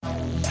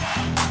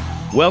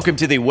Welcome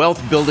to the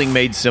Wealth Building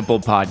Made Simple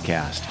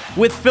podcast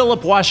with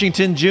Philip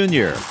Washington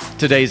Jr.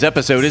 Today's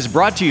episode is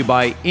brought to you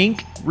by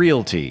Inc.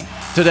 Realty.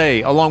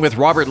 Today, along with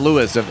Robert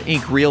Lewis of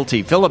Inc.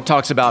 Realty, Philip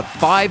talks about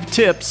 5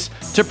 tips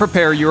to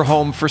prepare your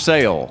home for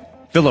sale.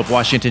 Philip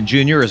Washington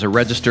Jr. is a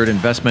registered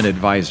investment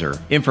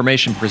advisor.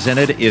 Information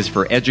presented is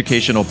for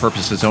educational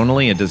purposes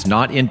only and does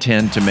not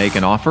intend to make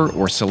an offer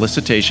or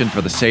solicitation for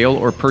the sale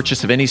or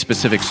purchase of any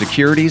specific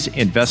securities,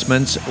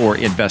 investments, or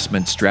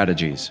investment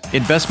strategies.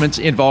 Investments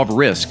involve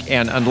risk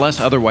and,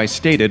 unless otherwise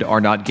stated, are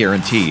not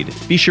guaranteed.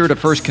 Be sure to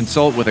first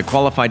consult with a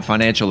qualified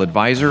financial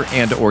advisor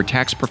and/or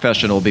tax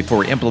professional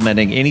before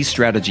implementing any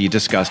strategy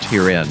discussed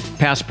herein.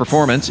 Past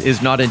performance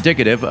is not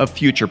indicative of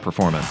future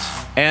performance.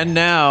 And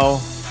now,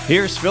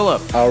 here's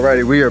Philip.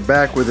 Alrighty, we are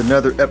back with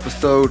another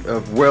episode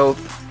of Wealth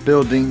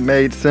Building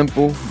Made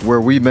Simple, where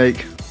we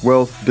make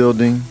wealth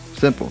building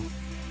simple.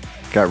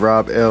 Got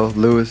Rob L.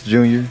 Lewis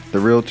Jr., the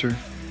realtor,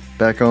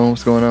 back on.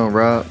 What's going on,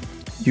 Rob?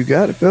 You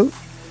got it, Philip.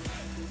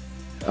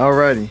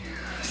 Alrighty,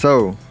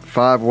 so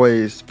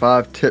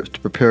 5 tips to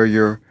prepare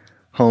your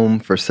home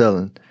for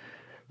selling,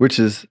 which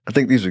is, I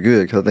think these are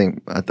good because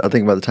I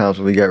think about the times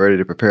when we got ready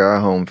to prepare our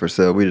home for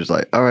sale, we just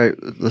like, all right,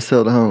 let's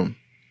sell the home.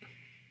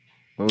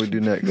 What do we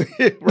do next?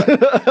 Right.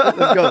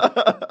 Let's go.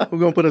 We're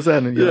going to put a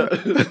sign in here.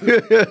 We're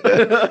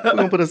going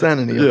to put a sign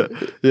in here.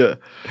 Yeah.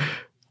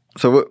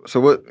 So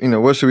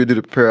what should we do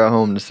to prepare our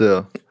home to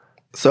sell?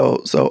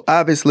 So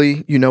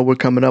obviously, we're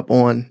coming up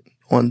on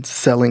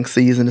selling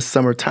season. It's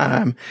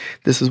summertime.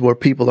 This is where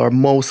people are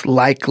most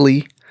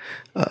likely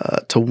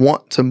to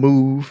want to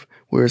move,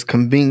 where it's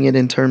convenient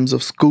in terms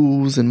of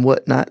schools and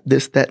whatnot,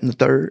 this, that, and the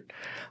third.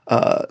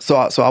 So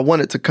I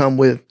wanted to come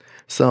with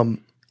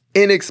some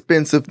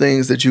inexpensive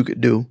things that you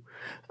could do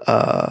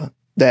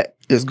that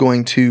is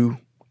going to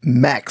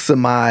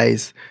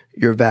maximize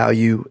your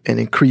value and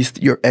increase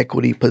your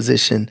equity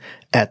position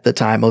at the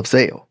time of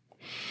sale.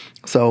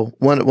 So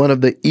one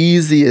of the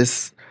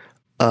easiest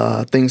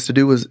things to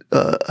do is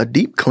a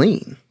deep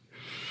clean.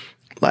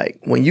 Like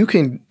when you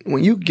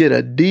get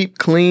a deep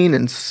clean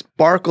and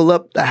sparkle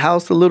up the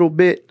house a little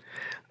bit,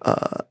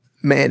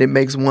 man, it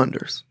makes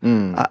wonders.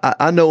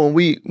 I know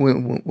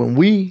when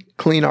we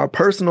clean our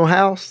personal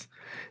house,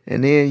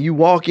 and then you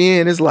walk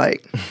in, it's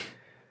like,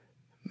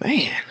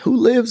 man, who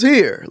lives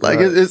here? Like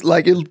right. It's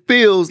like it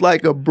feels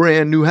like a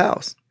brand new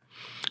house.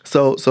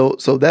 So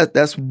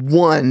that's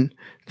one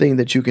thing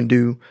that you can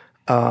do.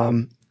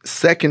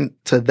 Second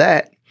to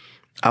that,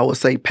 I would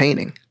say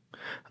painting.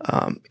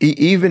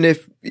 Even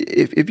if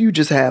you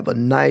just have a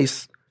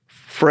nice,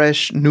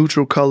 fresh,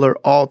 neutral color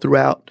all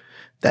throughout,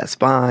 that's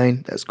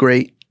fine. That's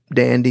great,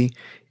 dandy.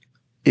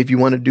 If you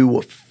want to do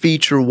a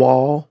feature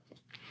wall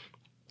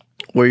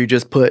where you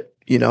just put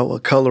a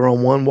color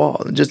on one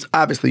wall. And just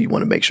obviously you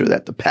want to make sure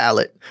that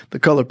the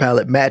color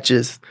palette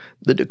matches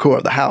the decor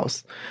of the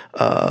house.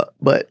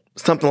 But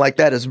something like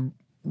that is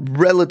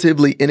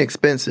relatively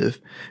inexpensive.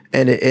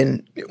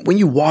 And when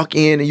you walk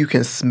in and you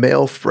can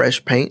smell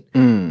fresh paint,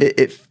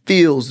 it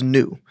feels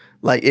new.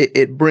 Like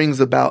it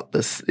brings about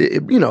the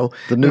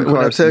new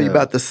when I tell you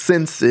about the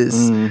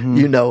senses,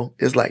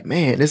 it's like,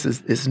 man,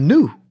 it's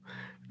new.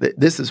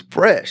 This is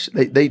fresh.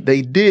 They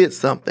did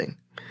something.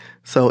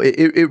 So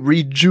it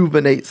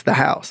rejuvenates the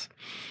house.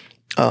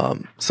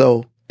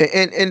 So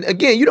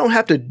again, you don't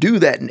have to do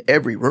that in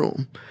every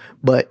room,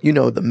 but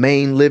the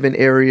main living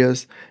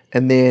areas,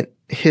 and then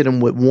hit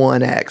them with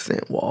one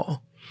accent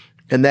wall,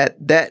 and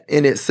that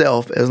in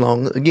itself, as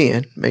long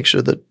again, make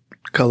sure the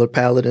color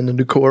palette and the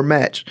decor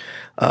match.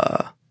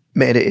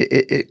 Man,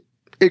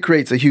 it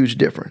creates a huge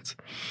difference.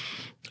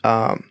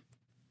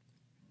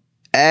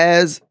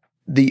 As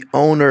the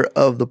owner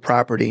of the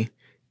property,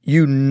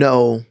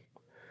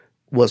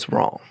 what's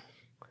wrong.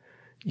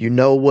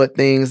 What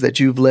things that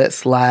you've let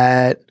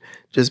slide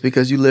just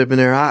because you live in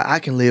there. I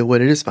can live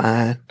with it. It's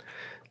fine.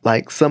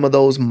 Like some of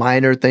those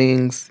minor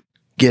things,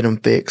 get them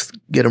fixed,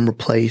 get them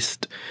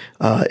replaced.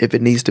 If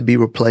it needs to be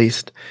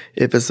replaced,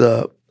 if it's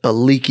a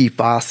leaky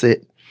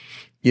faucet,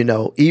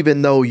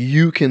 even though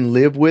you can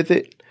live with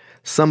it,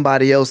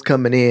 somebody else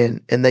coming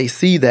in and they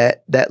see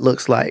that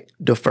looks like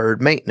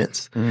deferred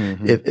maintenance.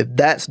 Mm-hmm. If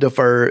that's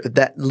deferred, if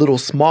that little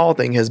small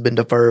thing has been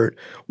deferred,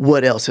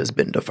 what else has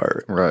been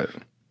deferred? Right.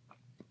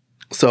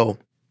 So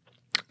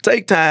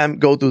take time,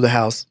 go through the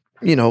house,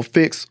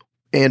 fix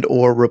and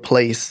or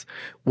replace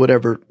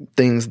whatever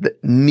things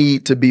that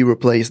need to be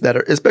replaced, that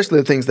are especially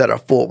the things that are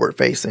forward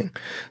facing.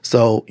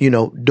 So,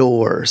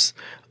 doors,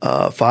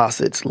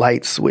 faucets,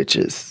 light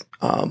switches,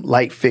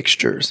 light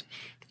fixtures.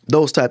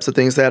 Those types of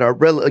things that are,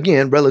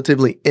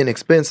 relatively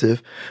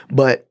inexpensive,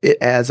 but it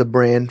adds a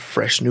brand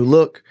fresh new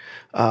look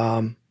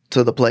to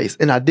the place.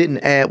 And I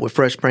didn't add with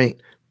fresh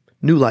paint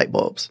new light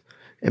bulbs,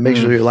 and make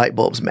sure your light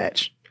bulbs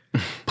match.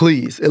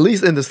 Please, at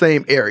least in the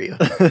same area.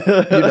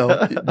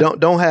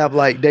 Don't have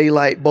like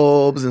daylight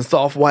bulbs and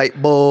soft white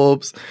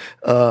bulbs,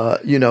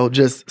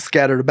 just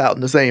scattered about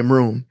in the same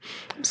room.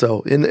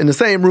 So in the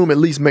same room, at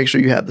least make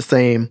sure you have the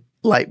same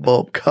light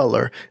bulb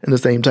color and the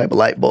same type of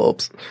light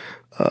bulbs.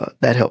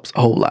 That helps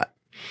a whole lot.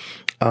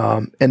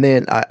 And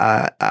then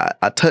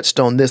I touched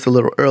on this a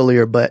little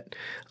earlier, but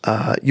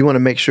you want to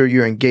make sure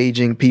you're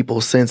engaging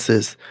people's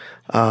senses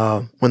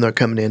when they're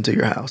coming into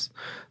your house.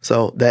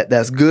 So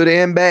that's good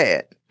and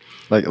bad.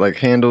 Like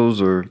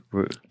candles or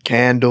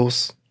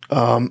Candles.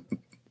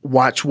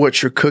 Watch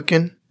what you're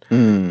cooking.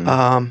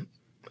 I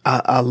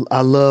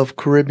love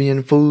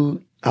Caribbean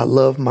food. I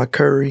love my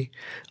curry.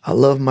 I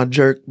love my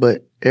jerk,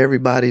 but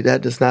everybody,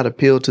 that does not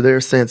appeal to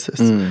their senses.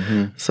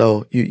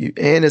 So you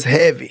and it's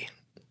heavy.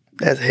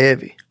 That's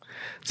heavy.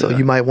 So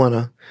you might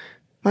want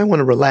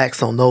to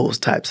relax on those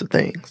types of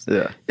things.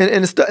 Yeah.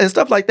 And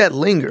stuff like that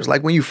lingers.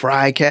 Like when you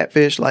fry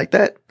catfish, like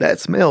that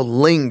smell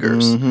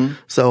lingers.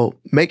 So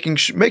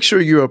make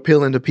sure you're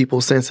appealing to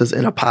people's senses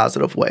in a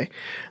positive way.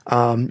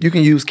 You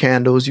can use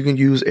candles. You can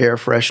use air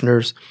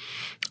fresheners.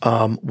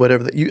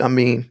 Whatever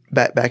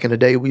back in the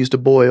day, we used to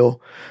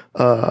boil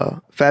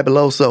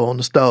Fabuloso on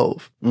the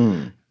stove.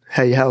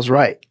 Had your house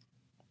right.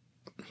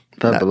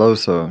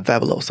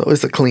 Fabuloso.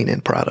 It's a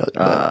cleaning product.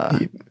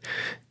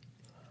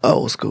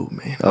 Old school,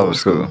 man. Old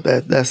school.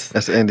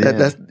 That's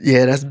Indiana.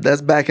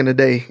 That's back in the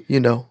day,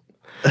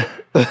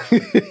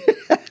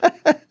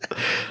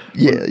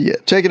 Yeah.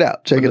 Check it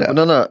out.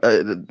 No.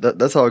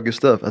 That's all good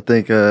stuff. I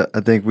think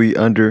we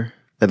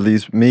at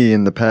least me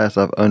in the past,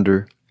 I've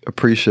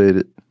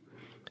underappreciated,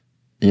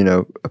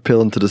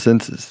 appealing to the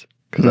senses,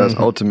 because that's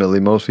ultimately,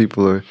 most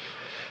people are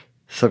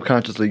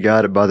subconsciously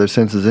guided by their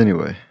senses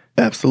anyway.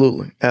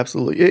 Absolutely.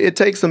 It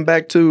takes them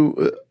back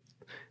to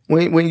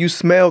when you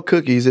smell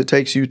cookies. It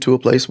takes you to a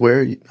place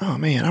where, oh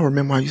man, I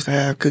remember I used to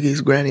have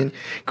cookies. Granny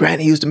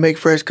used to make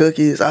fresh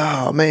cookies.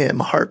 Oh man,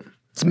 my heart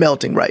is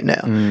melting right now.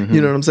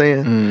 You know what I'm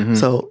saying?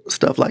 So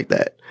stuff like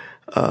that.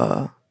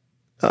 And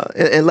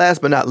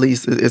last but not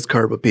least is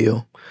curb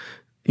appeal.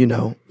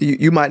 You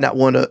might not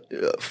want to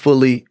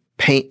fully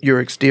paint your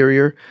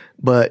exterior,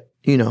 but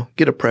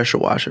get a pressure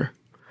washer,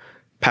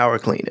 power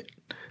clean it.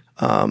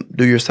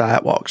 Do your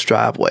sidewalks,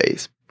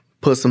 driveways,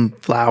 put some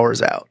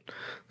flowers out,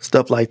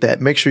 stuff like that.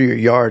 Make sure your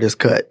yard is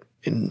cut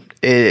and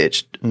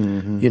edged.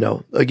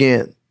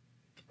 Again,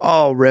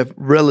 all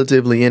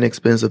relatively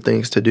inexpensive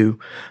things to do.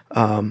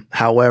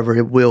 However,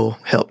 it will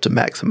help to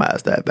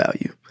maximize that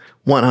value.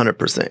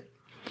 100%.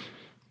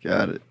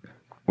 Got it.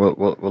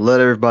 Well,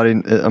 let everybody.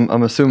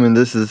 I'm assuming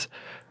this is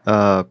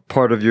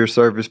part of your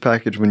service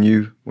package when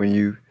you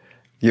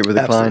get with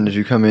a client, as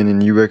you come in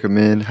and you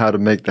recommend how to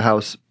make the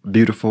house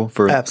beautiful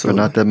for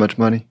not that much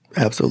money.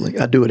 Absolutely,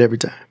 I do it every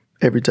time.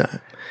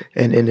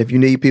 And if you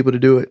need people to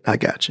do it, I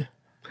got you.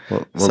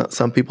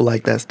 Some people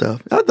like that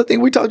stuff. I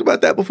think we talked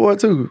about that before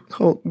too.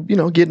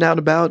 Getting out and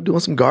about, doing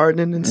some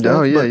gardening and stuff.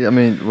 Oh yeah. I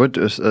mean,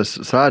 a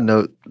side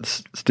note,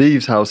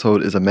 Steve's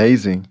household is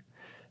amazing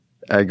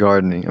at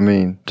gardening. I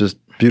mean, just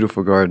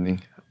beautiful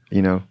gardening.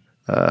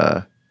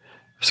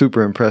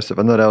 Super impressive.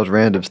 I know that was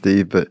random,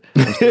 Steve, but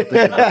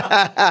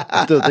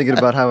I'm still thinking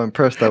about how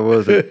impressed I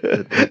was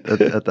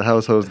at the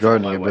household's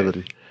gardening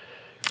ability.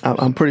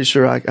 I'm pretty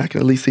sure I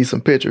can at least see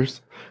some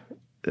pictures.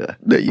 Yeah.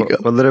 There you go.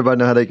 Well, let everybody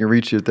know how they can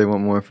reach you if they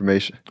want more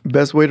information.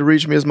 Best way to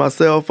reach me is my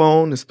cell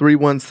phone. It's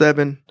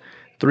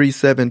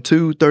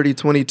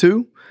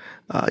 317-372-3022.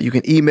 You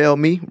can email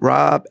me,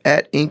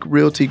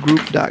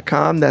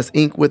 rob@inkrealtygroup.com. That's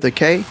ink with a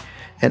K.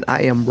 And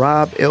I am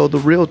Rob L. the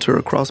Realtor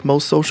across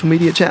most social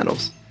media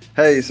channels.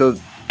 Hey, so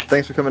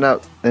thanks for coming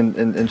out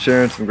and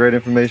sharing some great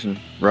information,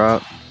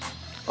 Rob.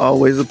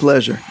 Always a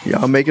pleasure.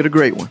 Y'all make it a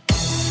great one.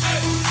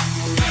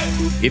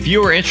 If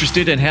you are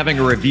interested in having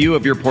a review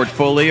of your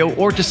portfolio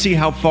or to see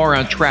how far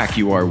on track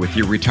you are with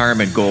your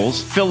retirement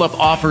goals, Philip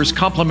offers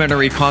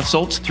complimentary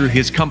consults through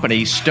his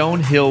company,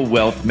 Stonehill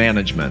Wealth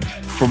Management.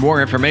 For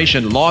more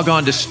information, log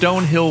on to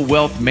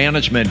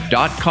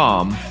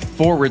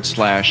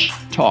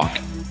stonehillwealthmanagement.com/talk.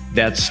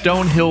 That's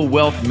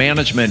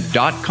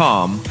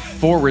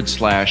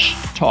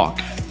stonehillwealthmanagement.com/talk.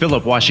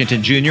 Philip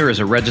Washington Jr. is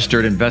a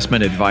registered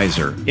investment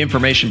advisor.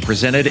 Information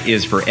presented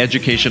is for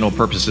educational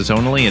purposes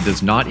only and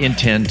does not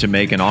intend to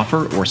make an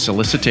offer or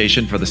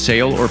solicitation for the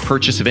sale or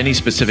purchase of any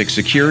specific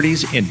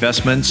securities,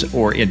 investments,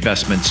 or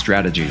investment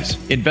strategies.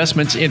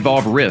 Investments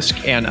involve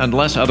risk and,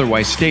 unless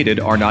otherwise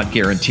stated, are not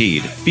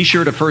guaranteed. Be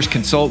sure to first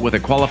consult with a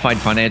qualified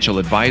financial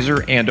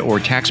advisor and/or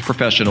tax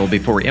professional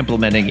before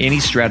implementing any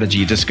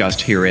strategy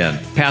discussed herein.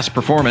 Past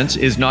performance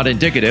is not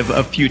indicative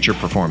of future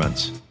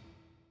performance.